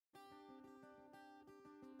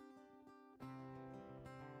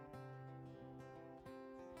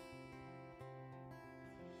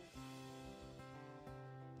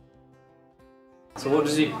So what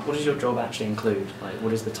does your job actually include? Like,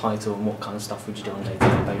 what is the title and what kind of stuff would you do on a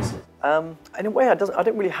day-to-day basis? In a way, I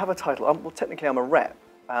don't really have a title. Well, technically I'm a rep,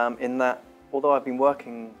 in that although I've been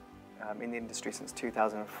working in the industry since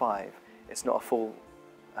 2005, it's not a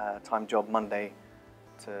full-time job Monday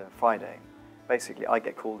to Friday. Basically, I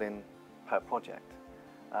get called in per project,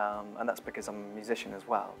 and that's because I'm a musician as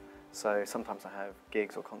well. So sometimes I have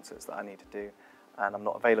gigs or concerts that I need to do, and I'm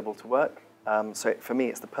not available to work. So for me,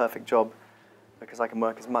 it's the perfect job because I can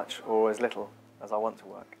work as much or as little as I want to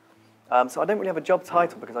work. So I don't really have a job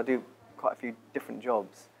title because I do quite a few different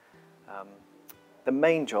jobs. The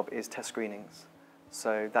main job is test screenings.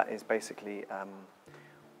 So that is basically,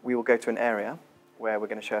 we will go to an area where we're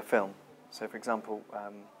going to show a film. So for example,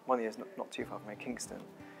 one of the years not too far from here, Kingston,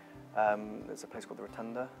 there's a place called the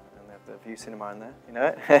Rotunda, and they have the View Cinema in there, you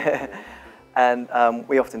know it? And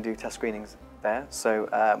we often do test screenings there. So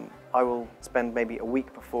I will spend maybe a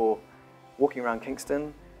week before walking around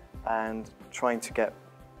Kingston and trying to get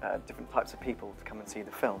different types of people to come and see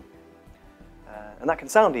the film. And that can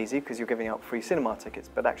sound easy because you're giving out free cinema tickets,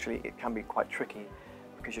 but actually it can be quite tricky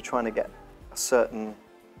because you're trying to get a certain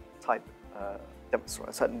type, a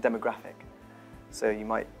certain demographic. So you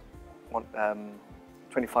might want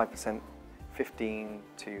 25% 15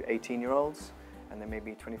 to 18-year-olds, and then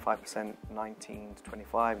maybe 25% 19 to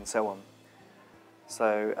 25, and so on.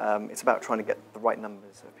 So it's about trying to get the right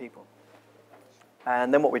numbers of people.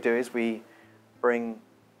 And then what we do is we bring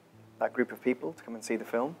that group of people to come and see the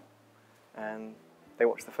film, and they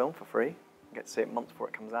watch the film for free. You get to see it months before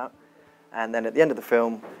it comes out. And then at the end of the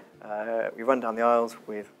film, we run down the aisles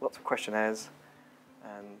with lots of questionnaires,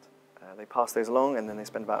 and they pass those along, and then they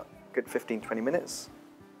spend about a good 15-20 minutes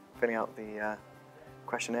filling out the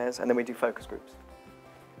questionnaires, and then we do focus groups.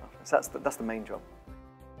 So that's the main job.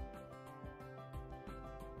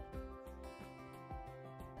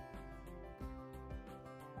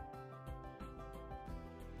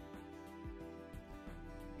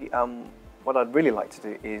 What I'd really like to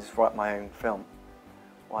do is write my own film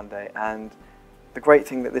one day, and the great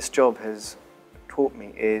thing that this job has taught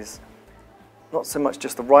me is not so much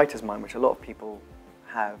just the writer's mind, which a lot of people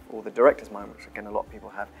have, or the director's mind, which again a lot of people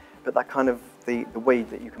have, but that kind of the way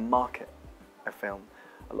that you can market a film.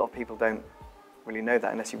 A lot of people don't really know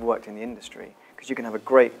that unless you've worked in the industry, because you can have a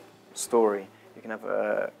great story, you can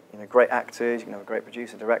have great actors, you can have a great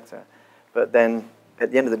producer, director, but then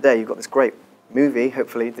at the end of the day you've got this great movie,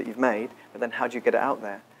 hopefully, that you've made, but then how do you get it out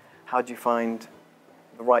there? How do you find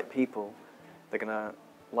the right people that are going to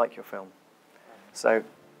like your film? So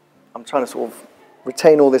I'm trying to sort of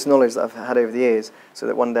retain all this knowledge that I've had over the years so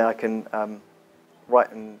that one day I can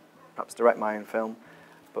write and perhaps direct my own film,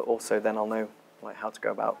 but also then I'll know how to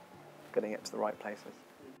go about getting it to the right places.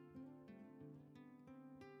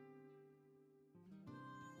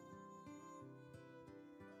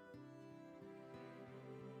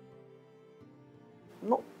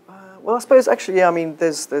 Well, I suppose actually, yeah, I mean,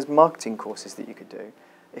 there's marketing courses that you could do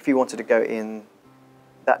if you wanted to go in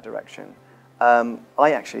that direction.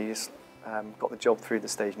 I actually just got the job through the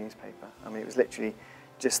stage newspaper. I mean, it was literally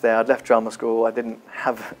just there. I'd left drama school. I didn't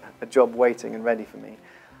have a job waiting and ready for me.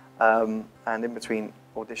 And in between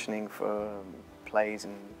auditioning for plays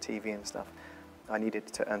and TV and stuff, I needed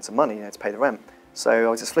to earn some money, to pay the rent. So I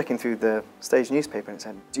was just flicking through the stage newspaper and it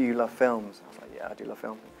said, "Do you love films?" I was like, "Yeah, I do love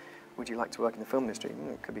films. Would you like to work in the film industry?"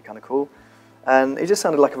 It could be kind of cool. And it just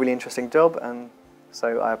sounded like a really interesting job, and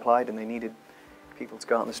so I applied, and they needed people to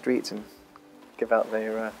go out on the streets and give out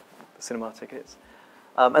their cinema tickets.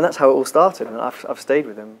 And that's how it all started, and I've stayed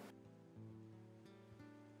with them.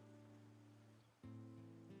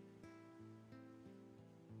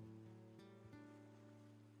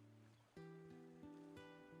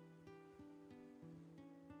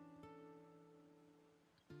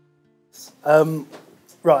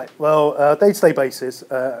 Right, well, day-to-day basis,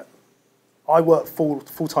 I work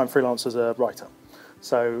full-time freelance as a writer.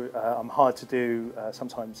 So I'm hired to do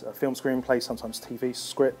sometimes film screenplays, sometimes TV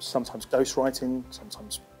scripts, sometimes ghostwriting,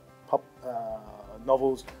 sometimes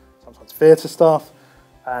novels, sometimes theatre stuff,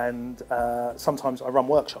 and sometimes I run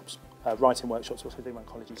workshops, writing workshops, which I do in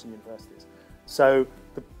colleges and universities. So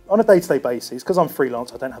on a day-to-day basis, because I'm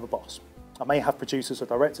freelance, I don't have a boss. I may have producers or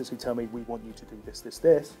directors who tell me, "We want you to do this, this,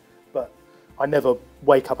 this," but I never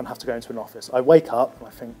wake up and have to go into an office. I wake up and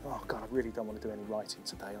I think, "Oh God, I really don't want to do any writing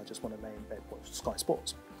today. I just want to lay in bed and watch Sky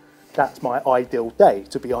Sports." That's my ideal day,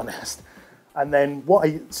 to be honest. And then what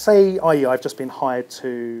I say, i.e. I've just been hired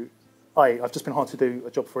to do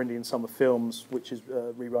a job for Indian Summer Films, which is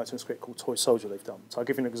rewriting a script called Toy Soldier they've done. So I'll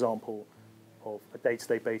give you an example of a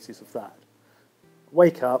day-to-day basis of that.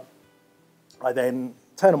 Wake up, I then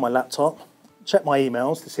turn on my laptop, check my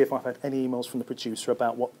emails to see if I've had any emails from the producer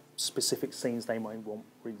about what specific scenes they might want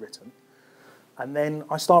rewritten. And then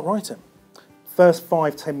I start writing. First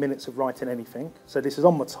 5-10 minutes of writing anything. So this is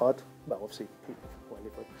on my TUD. Well, obviously, people where I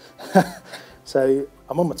live with. So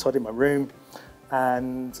I'm on my TUD in my room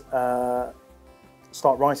and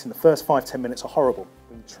start writing. The first 5-10 minutes are horrible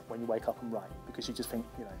when you wake up and write, because you just think,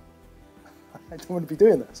 you know, I don't want to be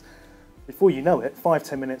doing this. Before you know it,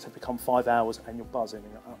 5-10 minutes have become 5 hours and you're buzzing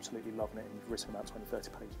and you're absolutely loving it and you've written about 20-30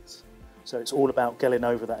 pages. So it's all about getting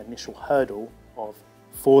over that initial hurdle of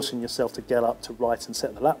forcing yourself to get up to write and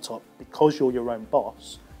set the laptop. Because you're your own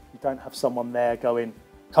boss, you don't have someone there going,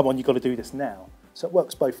 come on, you've got to do this now. So it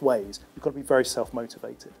works both ways. You've got to be very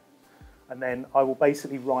self-motivated. And then I will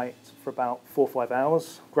basically write for about 4 or 5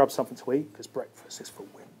 hours, grab something to eat, because breakfast is for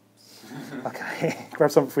wimps. Okay,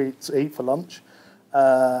 grab something to eat for lunch,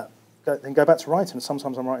 then go back to writing. And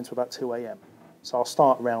sometimes I'm writing to about 2 a.m. So I'll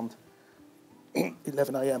start around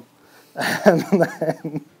 11 a.m. and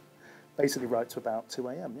then basically write to about 2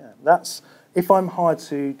 a.m. Yeah, that's if I'm hired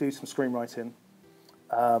to do some screenwriting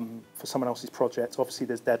for someone else's project. Obviously,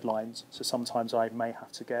 there's deadlines, so sometimes I may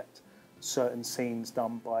have to get certain scenes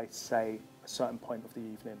done by, say, a certain point of the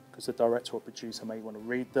evening, because the director or producer may want to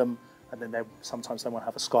read them, and then sometimes they want to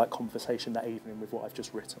have a Skype conversation that evening with what I've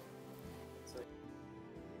just written.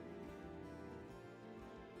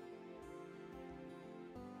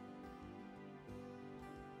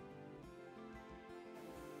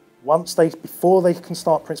 Before they can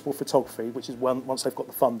start principal photography, which is once they've got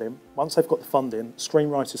the funding,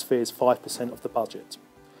 screenwriters' fee is 5% of the budget.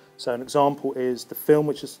 So an example is the film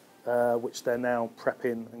which they're now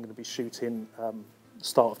prepping and going to be shooting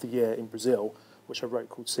start of the year in Brazil, which I wrote,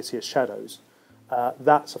 called City of Shadows.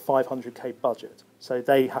 That's a 500k budget. So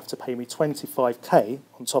they have to pay me 25k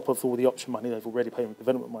on top of all the option money they've already paid me,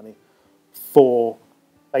 development money, for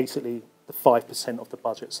basically the 5% of the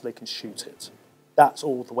budget so they can shoot it. That's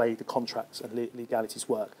all the way the contracts and legalities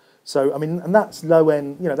work. So, I mean, and that's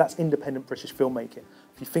low-end, you know, that's independent British filmmaking.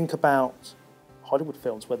 If you think about Hollywood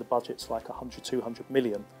films where the budget's like 100, 200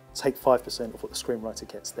 million, take 5% of what the screenwriter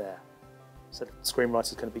gets there. So the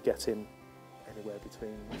screenwriter's going to be getting anywhere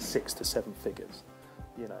between 6 to 7 figures.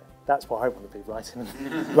 You know, that's what I want to be writing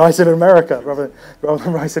in America rather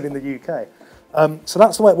than writing in the UK. So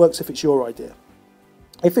that's the way it works if it's your idea.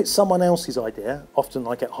 If it's someone else's idea, often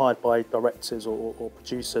I get hired by directors or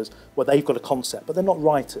producers where they've got a concept, but they're not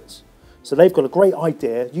writers. So they've got a great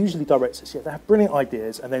idea, usually directors, yeah, they have brilliant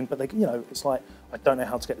ideas, but they, you know, it's like, I don't know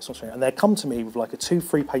how to get this on screen. And they come to me with like a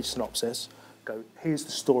 2-3 page synopsis, go, here's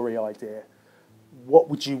the story idea, what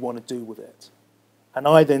would you want to do with it? And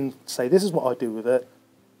I then say, this is what I do with it,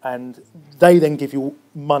 and they then give you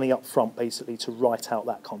money up front, basically, to write out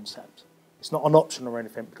that concept. It's not an option or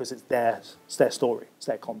anything, because it's their story, it's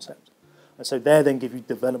their concept. And so they then give you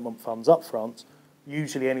development funds up front,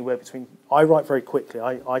 usually anywhere between, I write very quickly,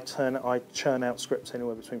 I churn out scripts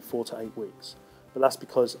anywhere between 4 to 8 weeks. But that's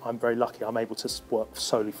because I'm very lucky, I'm able to work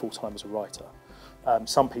solely full-time as a writer.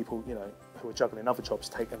 Some people, you know, who are juggling other jobs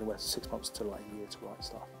take anywhere 6 months to like a year to write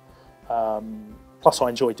stuff. Plus I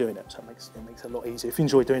enjoy doing it, so it makes it a lot easier. If you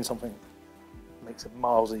enjoy doing something, it makes it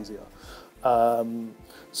miles easier.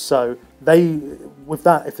 So with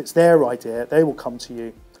that, if it's their idea, they will come to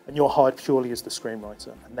you and you're hired purely as the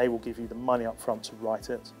screenwriter, and they will give you the money up front to write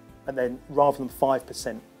it. And then rather than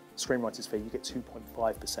 5% screenwriter's fee, you get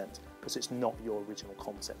 2.5%, because it's not your original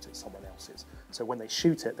concept, it's someone else's. So when they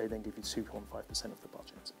shoot it, they then give you 2.5% of the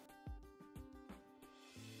budget.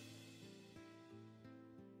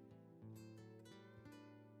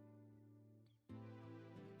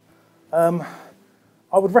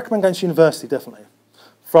 I would recommend going to university, definitely.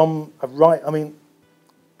 I mean,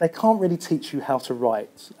 they can't really teach you how to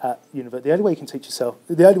write at university. The only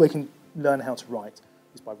way you can learn how to write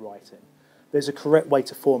is by writing. There's a correct way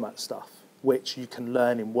to format stuff, which you can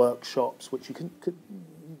learn in workshops, which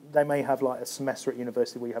they may have like a semester at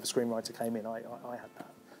university where you have a screenwriter came in. I had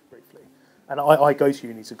that briefly. And I go to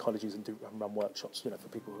unis and colleges and run workshops, you know, for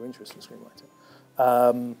people who are interested in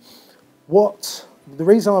screenwriting. The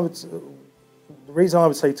reason I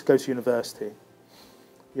would say to go to university,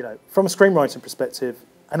 you know, from a screenwriting perspective,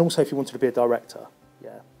 and also if you wanted to be a director,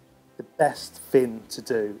 yeah, the best thing to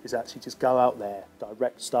do is actually just go out there,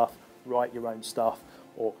 direct stuff, write your own stuff,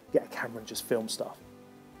 or get a camera and just film stuff.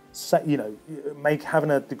 So, you know,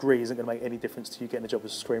 having a degree isn't going to make any difference to you getting a job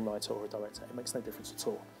as a screenwriter or a director. It makes no difference at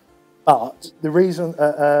all. But the reason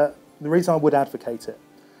I would advocate it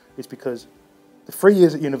is because the 3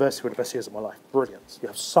 years at university were the best years of my life. Brilliant. You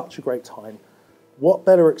have such a great time. What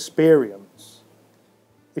better experience,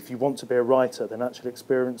 if you want to be a writer, than actually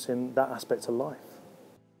experiencing that aspect of life?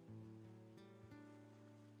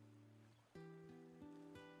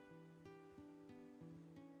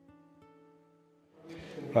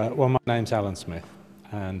 Well, my name's Alan Smith,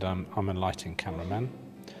 and I'm a lighting cameraman.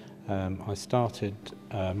 I started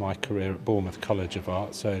my career at Bournemouth College of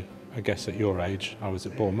Art, so I guess at your age I was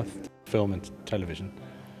at Bournemouth, film and television.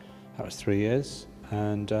 That was 3 years,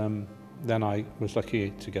 and then I was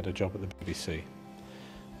lucky to get a job at the BBC,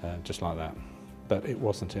 just like that. But it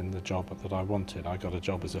wasn't in the job that I wanted. I got a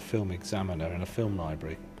job as a film examiner in a film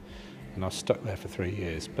library, and I was stuck there for 3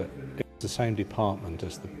 years, but it was the same department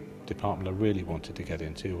as the department I really wanted to get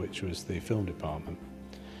into, which was the film department.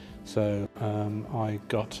 So I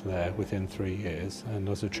got there within 3 years and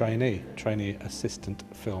was a trainee assistant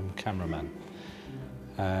film cameraman.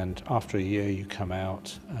 And after a year you come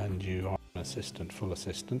out and you are an assistant, full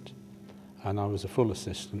assistant. And I was a full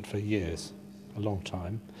assistant for years, a long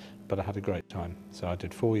time, but I had a great time. So I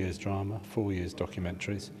did 4 years drama, 4 years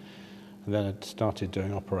documentaries, and then I started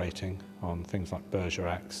doing operating on things like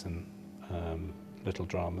Bergeracs and little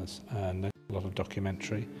dramas, and then a lot of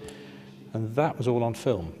documentary. And that was all on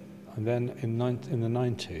film. And then in the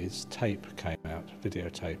 90s, tape came out,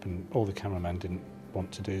 videotape, and all the cameramen didn't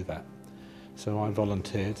want to do that. So I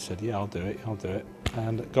volunteered, said, yeah, I'll do it,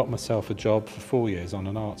 and got myself a job for 4 years on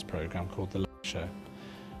an arts programme called the Lynch.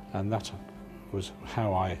 And that was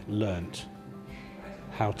how I learnt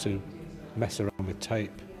how to mess around with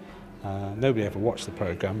tape. Nobody ever watched the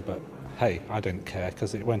programme, but hey, I didn't care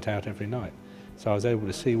because it went out every night. So I was able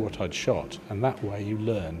to see what I'd shot, and that way you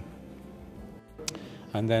learn.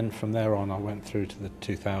 And then from there on I went through to the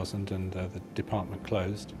 2000 and the department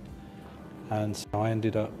closed. And so I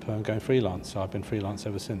ended up going freelance. So I've been freelance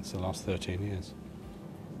ever since, the last 13 years.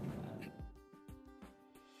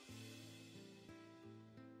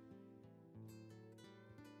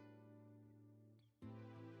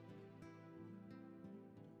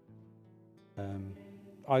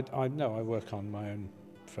 I work on my own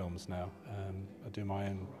films now. I do my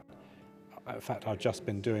own. In fact, I've just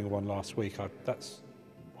been doing one last week.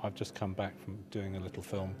 I've just come back from doing a little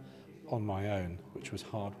film on my own, which was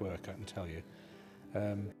hard work, I can tell you.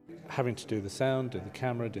 Having to do the sound, do the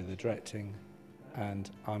camera, do the directing, and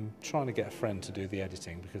I'm trying to get a friend to do the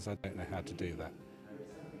editing because I don't know how to do that.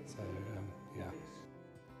 So, yeah.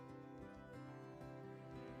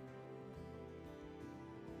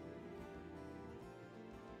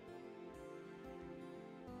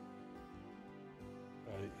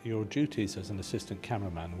 Your duties as an assistant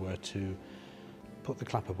cameraman were to put the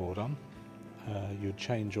clapperboard on, you'd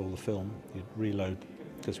change all the film, you'd reload,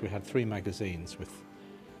 because we had 3 magazines with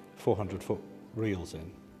 400-foot reels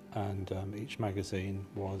in, and each magazine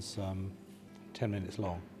was 10 minutes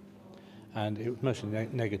long. And it was mostly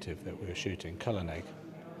negative that we were shooting, colour neg.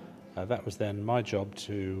 That was then my job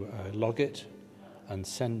to log it and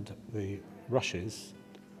send the rushes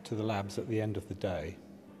to the labs at the end of the day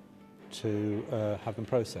to have them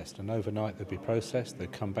processed. And overnight they'd be processed,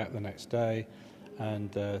 they'd come back the next day,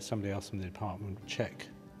 and somebody else from the department would check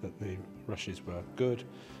that the rushes were good,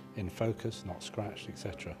 in focus, not scratched,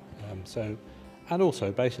 etc. And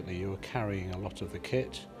also basically you were carrying a lot of the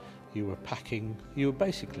kit, you were packing, you were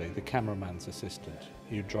basically the cameraman's assistant.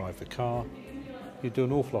 You'd drive the car, you'd do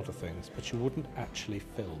an awful lot of things, but you wouldn't actually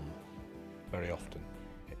film very often.